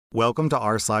Welcome to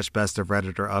r/Bestof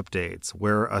Redditor updates,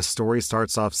 where a story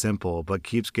starts off simple but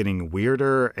keeps getting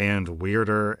weirder and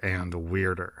weirder and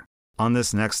weirder. On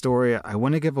this next story, I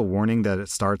want to give a warning that it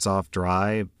starts off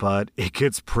dry, but it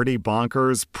gets pretty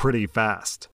bonkers pretty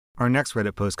fast. Our next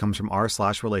Reddit post comes from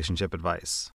r/relationship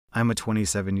advice. I'm a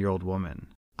 27-year-old woman.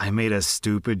 I made a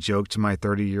stupid joke to my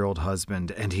 30-year-old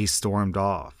husband and he stormed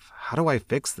off. How do I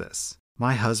fix this?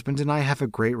 My husband and I have a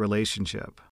great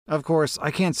relationship. Of course,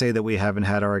 I can't say that we haven't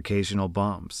had our occasional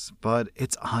bumps, but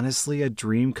it's honestly a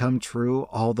dream come true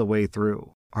all the way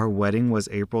through. Our wedding was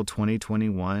April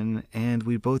 2021, and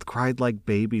we both cried like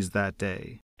babies that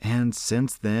day. And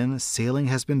since then, sailing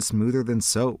has been smoother than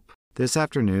soap. This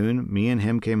afternoon, me and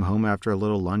him came home after a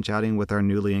little lunch outing with our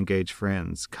newly engaged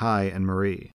friends, Kai and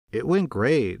Marie. It went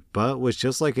great, but was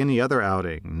just like any other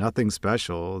outing, nothing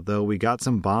special, though we got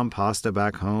some bomb pasta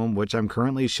back home, which I'm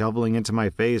currently shoveling into my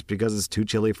face because it's too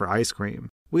chilly for ice cream.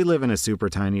 We live in a super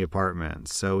tiny apartment,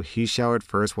 so he showered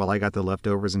first while I got the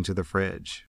leftovers into the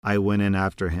fridge. I went in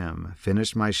after him,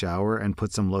 finished my shower, and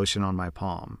put some lotion on my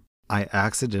palm. I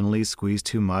accidentally squeezed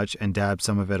too much and dabbed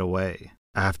some of it away.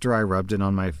 After I rubbed it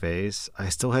on my face, I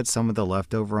still had some of the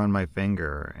leftover on my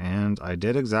finger, and I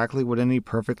did exactly what any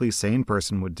perfectly sane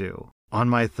person would do. On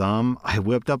my thumb, I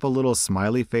whipped up a little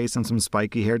smiley face and some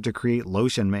spiky hair to create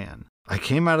Lotion Man. I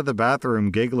came out of the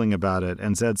bathroom giggling about it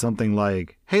and said something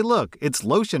like, "Hey look, it's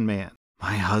Lotion Man."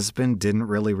 My husband didn't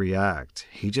really react.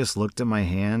 He just looked at my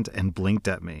hand and blinked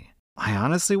at me. I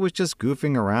honestly was just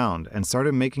goofing around and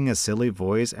started making a silly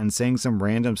voice and saying some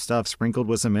random stuff sprinkled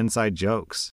with some inside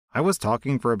jokes. I was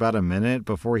talking for about a minute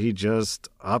before he just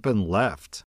up and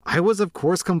left. I was of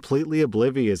course completely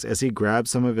oblivious as he grabbed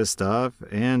some of his stuff,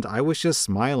 and I was just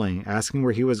smiling, asking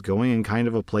where he was going in kind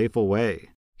of a playful way.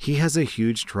 He has a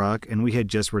huge truck and we had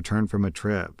just returned from a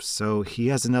trip, so he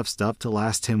has enough stuff to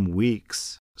last him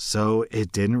weeks. So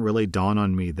it didn't really dawn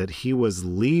on me that he was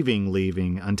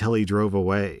leaving until he drove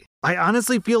away. I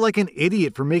honestly feel like an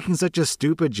idiot for making such a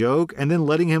stupid joke and then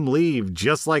letting him leave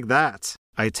just like that.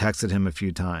 I texted him a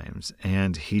few times,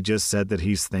 and he just said that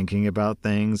he's thinking about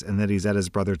things and that he's at his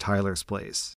brother Tyler's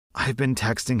place. I've been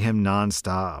texting him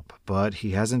nonstop, but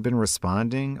he hasn't been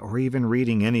responding or even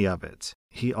reading any of it.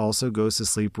 He also goes to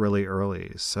sleep really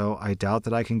early, so I doubt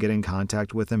that I can get in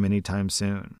contact with him anytime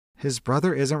soon. His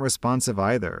brother isn't responsive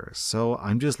either, so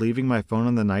I'm just leaving my phone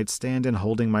on the nightstand and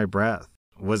holding my breath.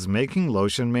 Was making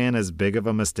Lotion Man as big of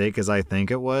a mistake as I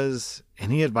think it was?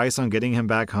 Any advice on getting him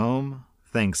back home?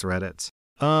 Thanks, Reddit.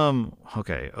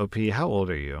 Okay, OP, how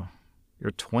old are you? You're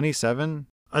 27?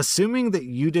 Assuming that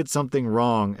you did something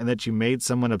wrong and that you made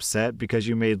someone upset because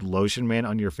you made Lotion Man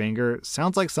on your finger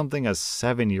sounds like something a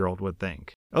 7-year-old would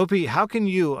think. OP, how can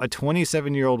you, a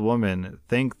 27-year-old woman,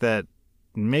 think that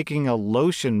making a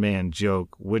Lotion Man joke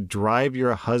would drive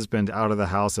your husband out of the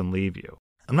house and leave you?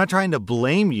 I'm not trying to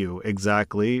blame you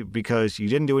exactly because you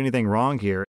didn't do anything wrong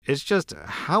here. It's just,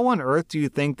 how on earth do you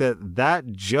think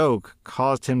that joke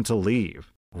caused him to leave?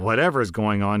 Whatever's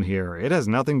going on here, it has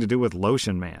nothing to do with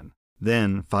Lotion Man.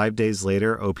 Then, 5 days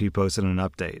later, OP posted an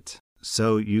update.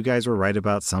 So you guys were right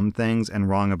about some things and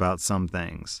wrong about some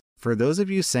things. For those of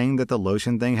you saying that the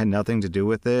lotion thing had nothing to do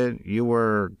with it, you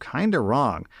were kinda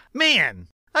wrong. Man!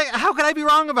 How could I be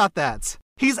wrong about that?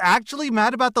 He's actually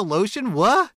mad about the lotion?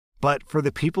 What? But for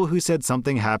the people who said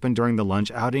something happened during the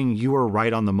lunch outing, you were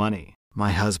right on the money.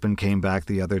 My husband came back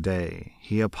the other day.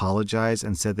 He apologized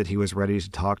and said that he was ready to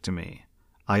talk to me.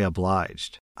 I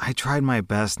obliged. I tried my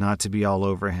best not to be all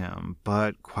over him,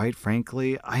 but quite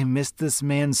frankly, I missed this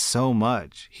man so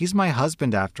much. He's my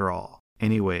husband after all.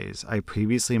 Anyways, I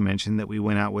previously mentioned that we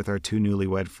went out with our two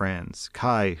newlywed friends,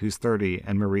 Kai, who's 30,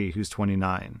 and Marie, who's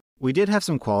 29. We did have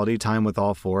some quality time with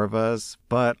all four of us,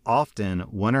 but often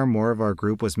one or more of our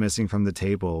group was missing from the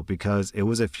table because it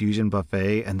was a fusion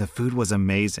buffet and the food was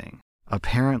amazing.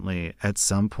 Apparently, at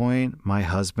some point, my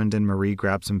husband and Marie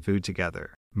grabbed some food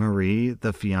together. Marie,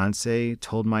 the fiancée,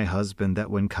 told my husband that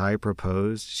when Kai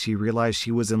proposed, she realized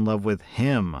she was in love with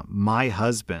him, my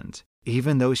husband,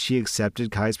 even though she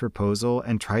accepted Kai's proposal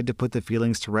and tried to put the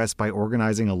feelings to rest by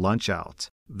organizing a lunch out.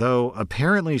 Though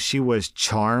apparently she was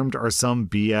charmed or some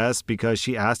BS because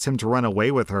she asked him to run away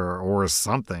with her or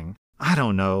something. I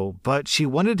don't know, but she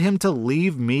wanted him to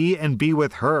leave me and be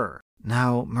with her.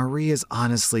 Now, Marie is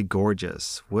honestly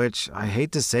gorgeous, which I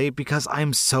hate to say because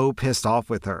I'm so pissed off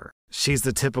with her. She's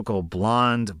the typical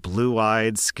blonde,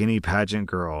 blue-eyed, skinny pageant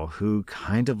girl who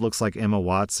kind of looks like Emma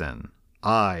Watson.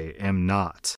 I am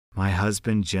not. My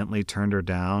husband gently turned her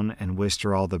down and wished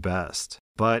her all the best.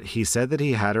 But he said that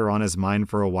he had her on his mind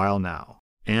for a while now.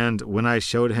 And when I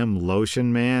showed him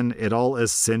Lotion Man, it all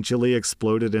essentially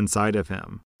exploded inside of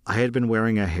him. I had been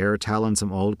wearing a hair towel and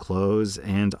some old clothes,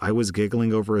 and I was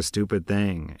giggling over a stupid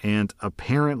thing, and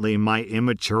apparently my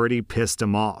immaturity pissed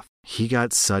him off. He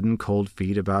got sudden cold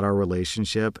feet about our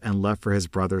relationship and left for his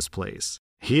brother's place.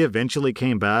 He eventually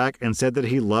came back and said that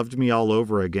he loved me all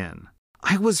over again.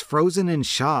 I was frozen in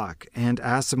shock and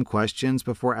asked some questions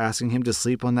before asking him to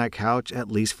sleep on that couch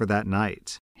at least for that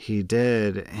night. He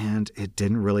did, and it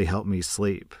didn't really help me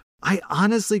sleep. I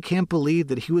honestly can't believe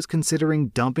that he was considering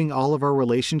dumping all of our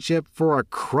relationship for a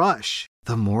crush.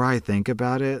 The more I think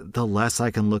about it, the less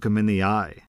I can look him in the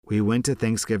eye. We went to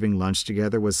Thanksgiving lunch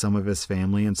together with some of his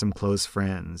family and some close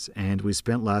friends, and we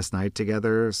spent last night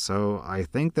together, so I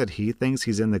think that he thinks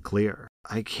he's in the clear.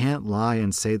 I can't lie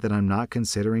and say that I'm not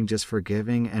considering just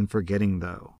forgiving and forgetting,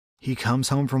 though. He comes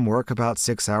home from work about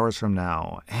 6 hours from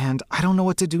now, and I don't know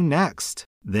what to do next.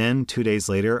 Then, 2 days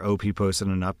later, OP posted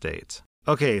an update.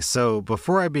 Okay, so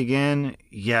before I begin,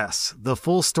 yes, the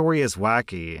full story is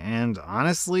wacky, and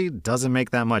honestly doesn't make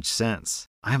that much sense.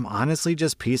 I'm honestly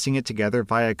just piecing it together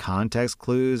via context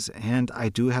clues, and I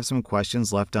do have some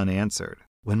questions left unanswered.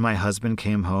 When my husband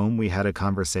came home, we had a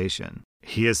conversation.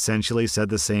 He essentially said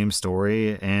the same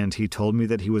story, and he told me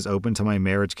that he was open to my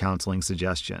marriage counseling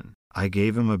suggestion. I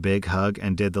gave him a big hug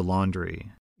and did the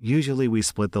laundry. Usually we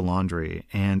split the laundry,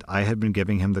 and I had been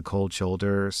giving him the cold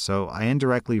shoulder, so I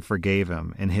indirectly forgave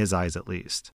him, in his eyes at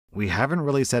least. We haven't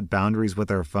really set boundaries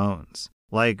with our phones.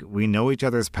 Like, we know each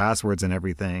other's passwords and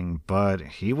everything, but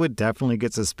he would definitely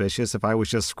get suspicious if I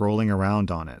was just scrolling around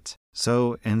on it.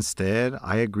 So instead,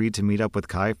 I agreed to meet up with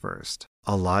Kai first.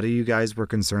 A lot of you guys were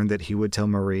concerned that he would tell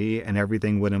Marie and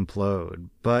everything would implode,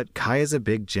 but Kai is a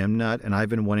big gym nut and I've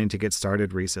been wanting to get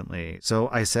started recently, so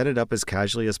I set it up as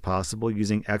casually as possible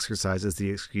using exercise as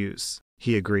the excuse.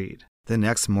 He agreed. The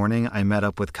next morning, I met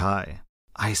up with Kai.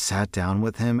 I sat down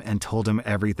with him and told him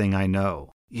everything I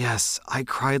know. Yes, I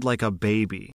cried like a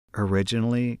baby.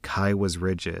 Originally, Kai was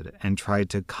rigid and tried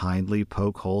to kindly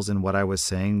poke holes in what I was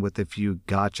saying with a few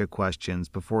gotcha questions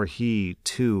before he,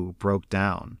 too, broke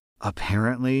down.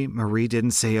 Apparently, Marie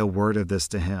didn't say a word of this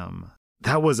to him.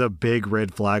 That was a big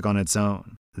red flag on its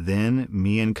own. Then,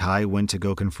 me and Kai went to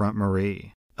go confront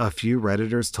Marie. A few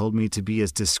Redditors told me to be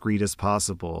as discreet as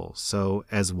possible, so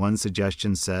as one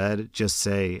suggestion said, just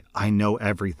say, "I know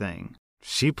everything."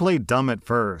 She played dumb at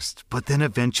first, but then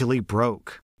eventually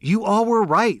broke. You all were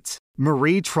right.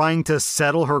 Marie trying to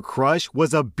settle her crush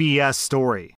was a BS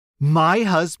story. My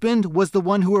husband was the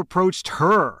one who approached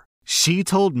her. She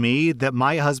told me that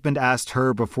my husband asked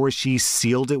her before she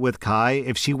sealed it with Kai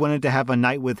if she wanted to have a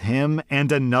night with him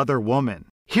and another woman.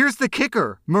 Here's the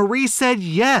kicker. Marie said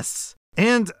yes.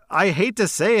 And I hate to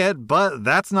say it, but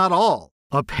that's not all.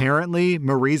 Apparently,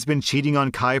 Marie's been cheating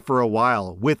on Kai for a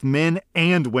while, with men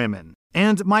and women.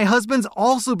 And my husband's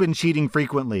also been cheating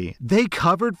frequently. They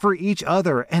covered for each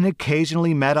other and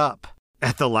occasionally met up.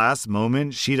 At the last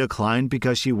moment, she declined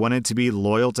because she wanted to be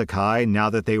loyal to Kai now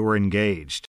that they were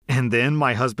engaged. And then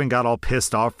my husband got all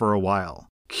pissed off for a while.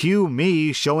 Cue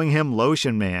me showing him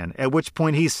Lotion Man, at which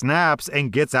point he snaps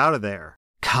and gets out of there.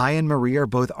 Kai and Marie are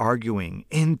both arguing,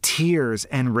 in tears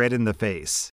and red in the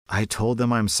face. I told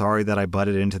them I'm sorry that I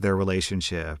butted into their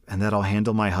relationship and that I'll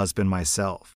handle my husband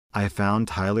myself. I found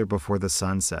Tyler before the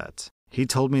sun set. He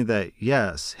told me that,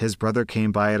 yes, his brother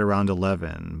came by at around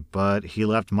 11, but he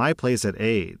left my place at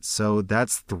 8, so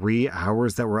that's 3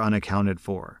 hours that were unaccounted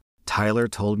for. Tyler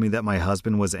told me that my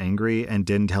husband was angry and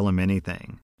didn't tell him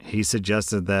anything. He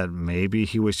suggested that maybe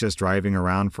he was just driving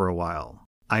around for a while.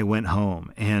 I went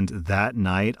home, and that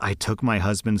night I took my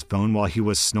husband's phone while he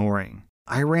was snoring.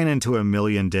 I ran into a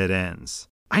million dead ends.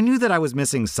 I knew that I was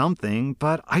missing something,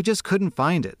 but I just couldn't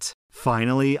find it.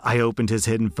 Finally, I opened his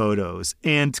hidden photos,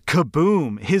 and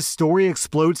kaboom, his story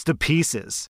explodes to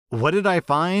pieces. What did I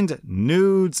find?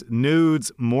 Nudes,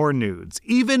 nudes, more nudes,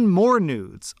 even more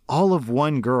nudes, all of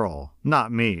one girl.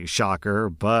 Not me, shocker,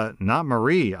 but not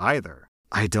Marie either.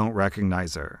 I don't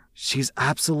recognize her. She's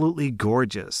absolutely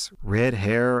gorgeous. Red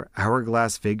hair,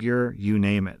 hourglass figure, you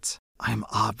name it. I'm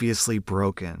obviously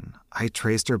broken. I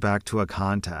traced her back to a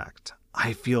contact.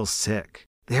 I feel sick.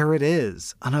 There it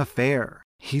is, an affair.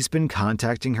 He's been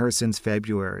contacting her since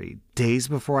February, days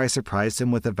before I surprised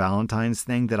him with a Valentine's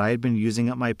thing that I had been using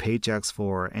up my paychecks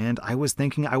for, and I was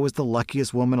thinking I was the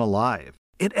luckiest woman alive.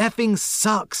 It effing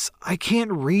sucks. I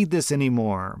can't read this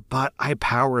anymore, but I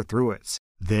power through it.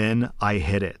 Then I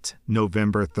hit it,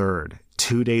 November 3rd,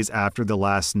 2 days after the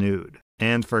last nude.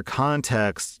 And for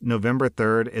context, November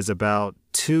 3rd is about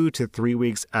 2 to 3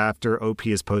 weeks after OP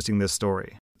is posting this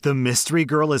story. The mystery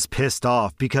girl is pissed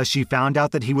off because she found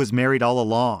out that he was married all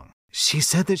along. She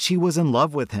said that she was in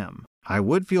love with him. I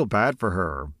would feel bad for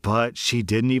her, but she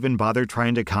didn't even bother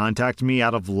trying to contact me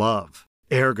out of love.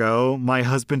 Ergo, my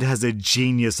husband has a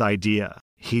genius idea.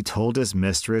 He told his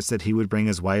mistress that he would bring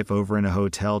his wife over in a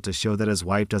hotel to show that his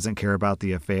wife doesn't care about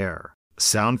the affair.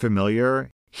 Sound familiar?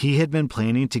 He had been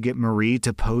planning to get Marie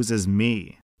to pose as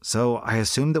me. So I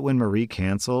assumed that when Marie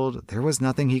canceled, there was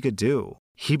nothing he could do.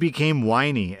 He became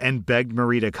whiny and begged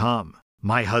Marie to come.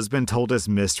 My husband told his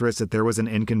mistress that there was an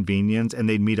inconvenience and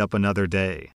they'd meet up another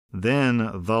day.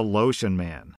 Then, the lotion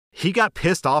man. He got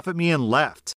pissed off at me and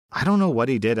left. I don't know what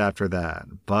he did after that,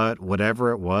 but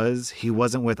whatever it was, he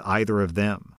wasn't with either of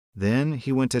them. Then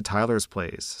he went to Tyler's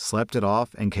place, slept it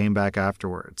off, and came back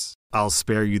afterwards. I'll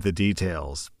spare you the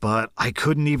details, but I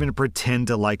couldn't even pretend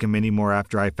to like him anymore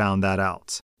after I found that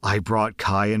out. I brought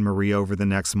Kai and Marie over the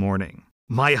next morning.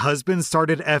 My husband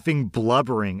started effing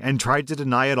blubbering and tried to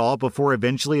deny it all before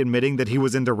eventually admitting that he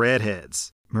was into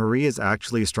redheads. Marie is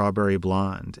actually strawberry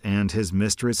blonde, and his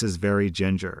mistress is very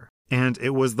ginger. And it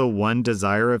was the one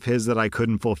desire of his that I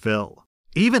couldn't fulfill.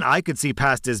 Even I could see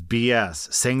past his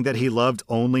BS, saying that he loved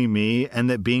only me and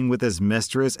that being with his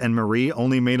mistress and Marie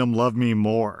only made him love me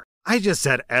more. I just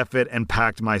said F it and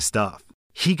packed my stuff.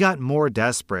 He got more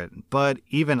desperate, but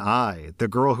even I, the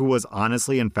girl who was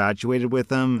honestly infatuated with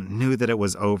him, knew that it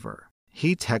was over.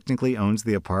 He technically owns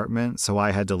the apartment, so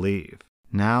I had to leave.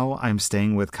 Now I'm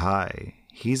staying with Kai.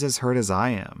 He's as hurt as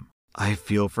I am. I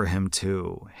feel for him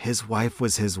too. His wife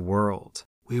was his world.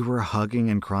 We were hugging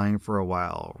and crying for a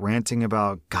while, ranting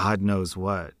about God knows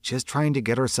what, just trying to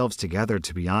get ourselves together,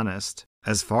 to be honest.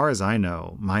 As far as I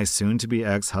know, my soon-to-be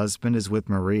ex-husband is with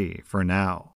Marie, for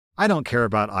now. I don't care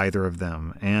about either of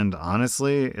them, and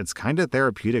honestly, it's kind of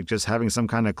therapeutic just having some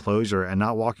kind of closure and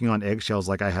not walking on eggshells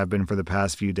like I have been for the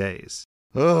past few days.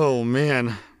 Oh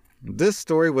man, this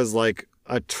story was like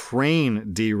a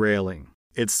train derailing.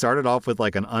 It started off with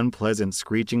like an unpleasant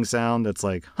screeching sound that's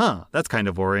like, that's kind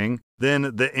of worrying.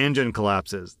 Then the engine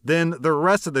collapses. Then the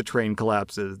rest of the train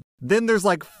collapses. Then there's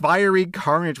like fiery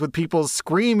carnage with people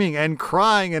screaming and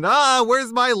crying and,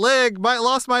 where's my leg?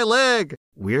 Lost my leg.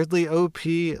 Weirdly, OP,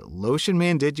 Lotion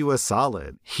Man did you a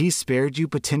solid. He spared you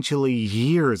potentially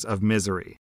years of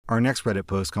misery. Our next Reddit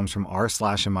post comes from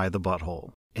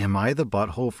r/amIthebutthole. Am I the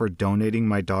butthole for donating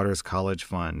my daughter's college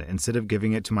fund instead of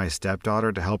giving it to my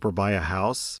stepdaughter to help her buy a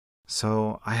house?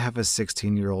 So, I have a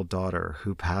 16-year-old daughter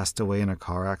who passed away in a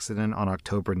car accident on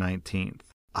October 19th.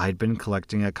 I'd been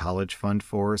collecting a college fund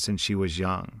for her since she was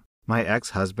young. My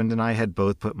ex-husband and I had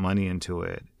both put money into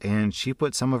it, and she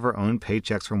put some of her own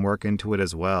paychecks from work into it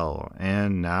as well,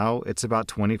 and now it's about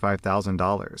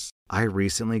 $25,000. I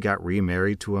recently got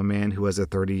remarried to a man who has a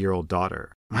 30-year-old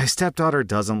daughter. My stepdaughter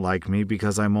doesn't like me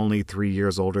because I'm only 3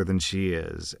 years older than she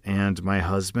is, and my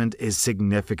husband is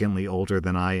significantly older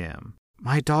than I am.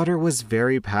 My daughter was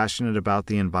very passionate about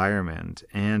the environment,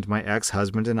 and my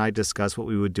ex-husband and I discussed what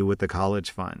we would do with the college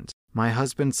fund. My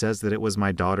husband says that it was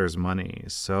my daughter's money,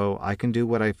 so I can do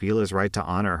what I feel is right to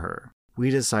honor her. We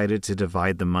decided to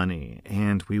divide the money,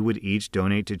 and we would each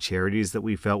donate to charities that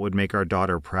we felt would make our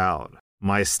daughter proud.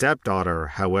 My stepdaughter,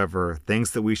 however, thinks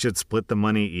that we should split the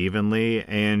money evenly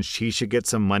and she should get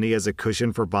some money as a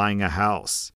cushion for buying a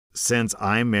house. Since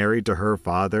I'm married to her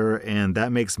father and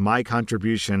that makes my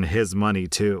contribution his money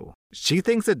too. She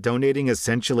thinks that donating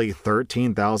essentially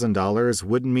 $13,000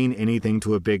 wouldn't mean anything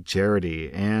to a big charity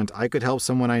and I could help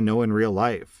someone I know in real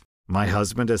life. My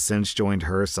husband has since joined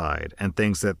her side and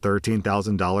thinks that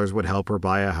 $13,000 would help her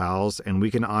buy a house and we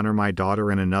can honor my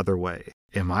daughter in another way.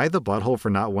 Am I the butthole for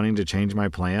not wanting to change my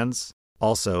plans?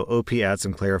 Also, OP adds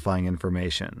some clarifying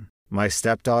information. My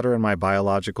stepdaughter and my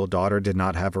biological daughter did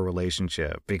not have a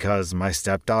relationship because my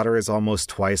stepdaughter is almost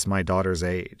twice my daughter's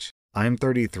age. I'm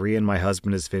 33 and my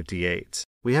husband is 58.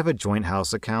 We have a joint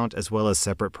house account as well as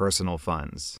separate personal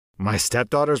funds. My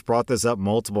stepdaughter's brought this up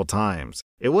multiple times.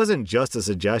 It wasn't just a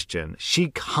suggestion, she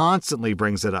constantly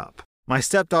brings it up. My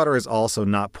stepdaughter is also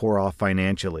not poor off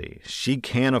financially. She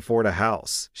can afford a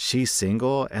house. She's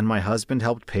single and my husband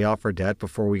helped pay off her debt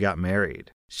before we got married.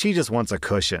 She just wants a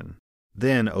cushion.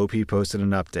 Then OP posted an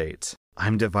update.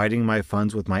 I'm dividing my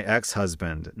funds with my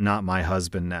ex-husband, not my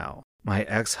husband now. My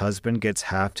ex-husband gets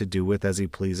half to do with as he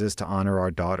pleases to honor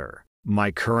our daughter.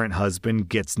 My current husband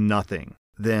gets nothing.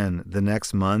 Then, the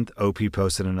next month, OP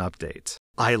posted an update.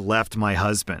 I left my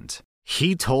husband.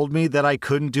 He told me that I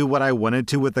couldn't do what I wanted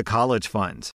to with the college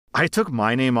fund. I took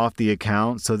my name off the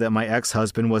account so that my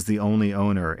ex-husband was the only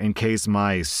owner in case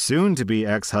my soon-to-be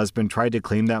ex-husband tried to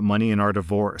claim that money in our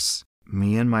divorce.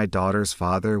 Me and my daughter's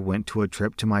father went to a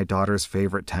trip to my daughter's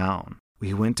favorite town.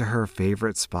 We went to her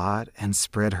favorite spot and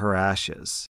spread her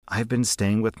ashes. I've been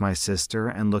staying with my sister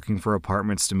and looking for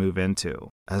apartments to move into.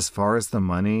 As far as the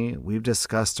money, we've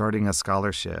discussed starting a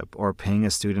scholarship or paying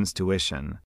a student's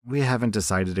tuition. We haven't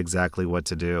decided exactly what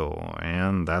to do,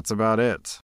 and that's about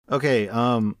it. Okay,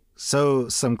 so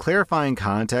some clarifying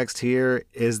context here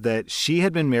is that she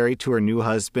had been married to her new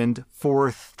husband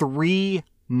for 3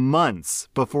 months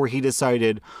before he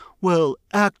decided, well,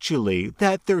 actually,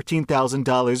 that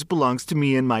 $13,000 belongs to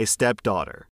me and my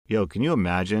stepdaughter. Yo, can you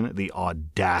imagine the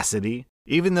audacity?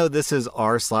 Even though this is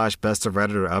r/best of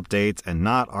Redditor updates and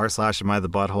not r/am I the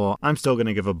butthole, I'm still going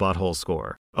to give a butthole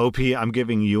score. OP, I'm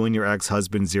giving you and your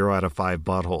ex-husband 0 out of 5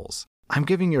 buttholes. I'm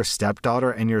giving your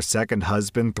stepdaughter and your second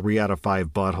husband 3 out of 5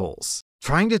 buttholes.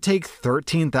 Trying to take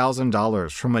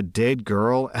 $13,000 from a dead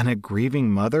girl and a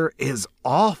grieving mother is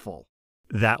awful.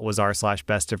 That was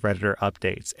r/best of Redditor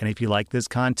updates. And if you like this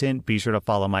content, be sure to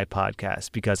follow my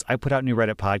podcast because I put out new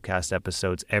Reddit podcast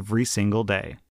episodes every single day.